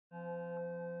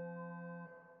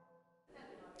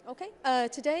Okay,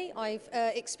 today I've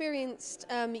experienced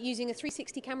using a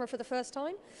 360 camera for the first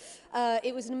time.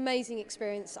 It was an amazing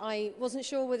experience. I wasn't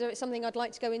sure whether it's something I'd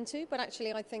like to go into, but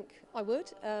actually I think I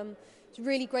would. It's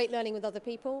really great learning with other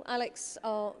people. Alex,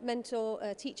 our mentor,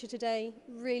 teacher today,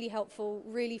 really helpful,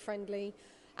 really friendly,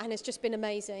 and it's just been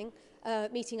amazing.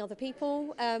 Meeting other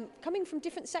people, coming from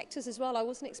different sectors as well. I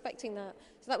wasn't expecting that.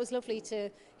 So that was lovely to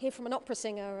hear from an opera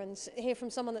singer and hear from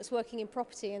someone that's working in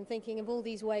property and thinking of all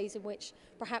these ways in which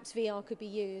perhaps VR could be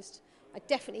used. I'm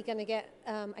definitely going to get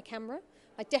a camera.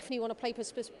 I definitely want to play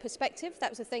perspective.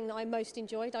 That was the thing that I most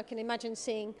enjoyed. I can imagine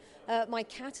seeing my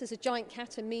cat as a giant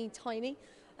cat and me tiny.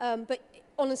 But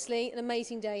honestly, an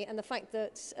amazing day, and the fact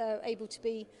that able to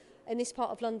be in this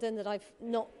part of London that I've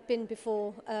not been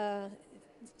before,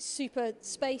 super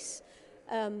space.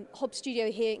 Hobs Studio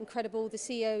here, incredible. The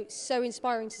CEO, so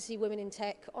inspiring to see women in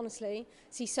tech, honestly.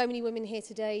 See so many women here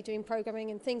today doing programming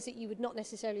and things that you would not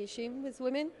necessarily assume with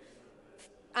women.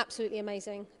 Absolutely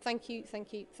amazing. Thank you,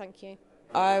 thank you, thank you.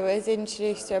 I was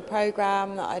introduced to a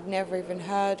program that I'd never even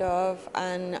heard of,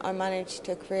 and I managed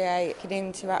to create an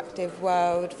interactive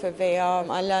world for VR.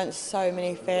 I learnt so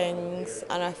many things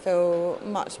and I feel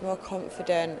much more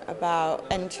confident about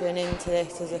entering into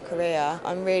this as a career.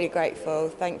 I'm really grateful.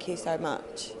 Thank you so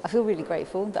much. I feel really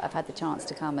grateful that I've had the chance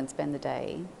to come and spend the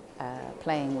day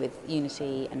playing with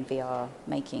Unity and VR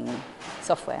making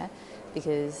software,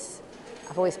 because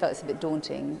I've always felt it's a bit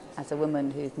daunting as a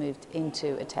woman who's moved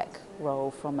into a tech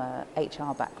role from a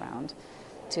HR background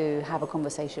to have a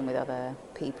conversation with other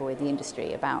people in the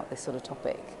industry about this sort of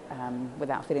topic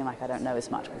without feeling like I don't know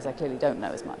as much, because I clearly don't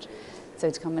know as much. So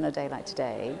to come in a day like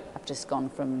today, I've just gone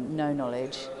from no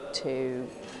knowledge to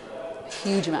a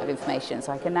huge amount of information.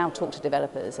 So I can now talk to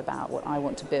developers about what I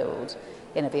want to build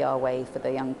in a VR way for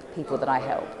the young people that I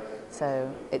help.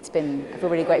 So I feel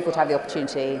really grateful to have the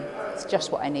opportunity. It's just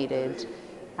what I needed,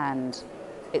 and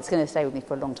it's going to stay with me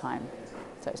for a long time.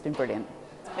 So it's been brilliant.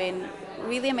 It's been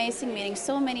really amazing meeting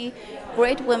so many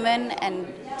great women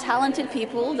and talented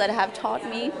people that have taught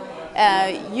me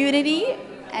Unity,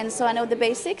 and so I know the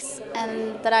basics,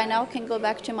 and that I now can go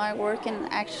back to my work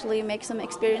and actually make some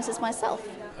experiences myself.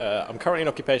 I'm currently an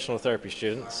occupational therapy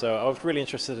student, so I was really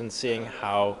interested in seeing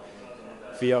how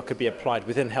VR could be applied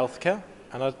within healthcare,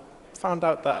 and I found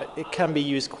out that it can be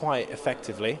used quite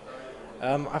effectively.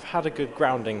 I've had a good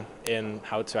grounding in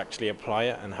how to actually apply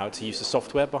it and how to use the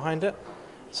software behind it.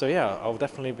 So yeah, I'll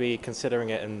definitely be considering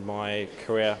it in my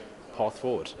career path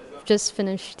forward. Just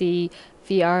finished the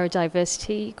VR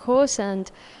diversity course,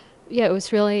 and yeah, it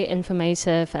was really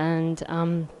informative, and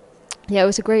yeah, it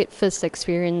was a great first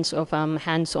experience of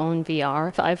hands-on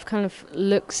VR. I've kind of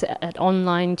looked at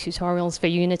online tutorials for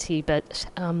Unity, but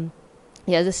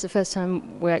yeah, this is the first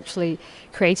time we're actually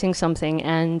creating something,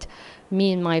 and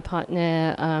me and my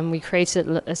partner, we created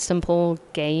a simple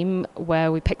game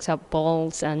where we picked up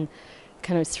balls and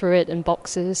kind of threw it in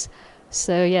boxes.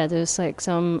 So yeah, there's like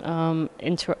some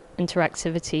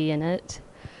interactivity in it,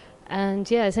 and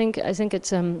yeah, I think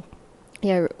it's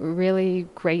yeah, really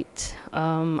great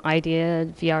idea,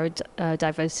 VR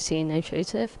diversity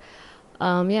initiative.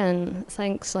 Yeah, and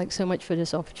thanks like so much for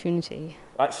this opportunity.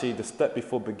 Actually, the step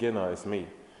before beginner is me.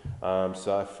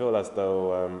 So I feel as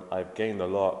though I've gained a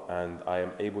lot, and I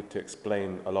am able to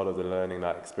explain a lot of the learning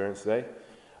that I experienced today.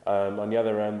 On the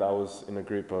other end, I was in a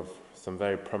group of some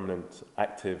very prominent,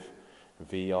 active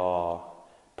VR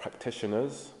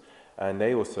practitioners, and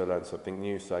they also learned something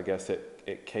new, so I guess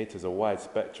it caters a wide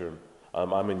spectrum.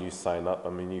 I'm a new sign-up,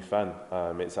 I'm a new fan.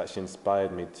 It's actually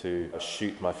inspired me to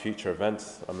shoot my future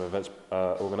events. I'm an events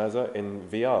organizer in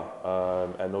VR,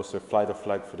 and also fly the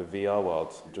flag for the VR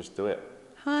world. Just do it.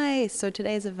 Hi, so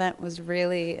today's event was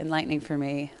really enlightening for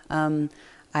me.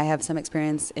 I have some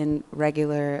experience in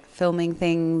regular filming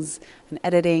things and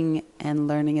editing, and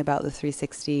learning about the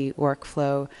 360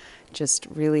 workflow just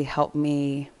really helped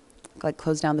me like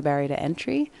close down the barrier to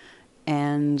entry.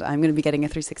 And I'm going to be getting a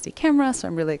 360 camera, so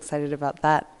I'm really excited about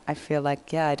that. I feel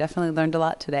like, yeah, I definitely learned a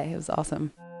lot today. It was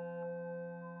awesome.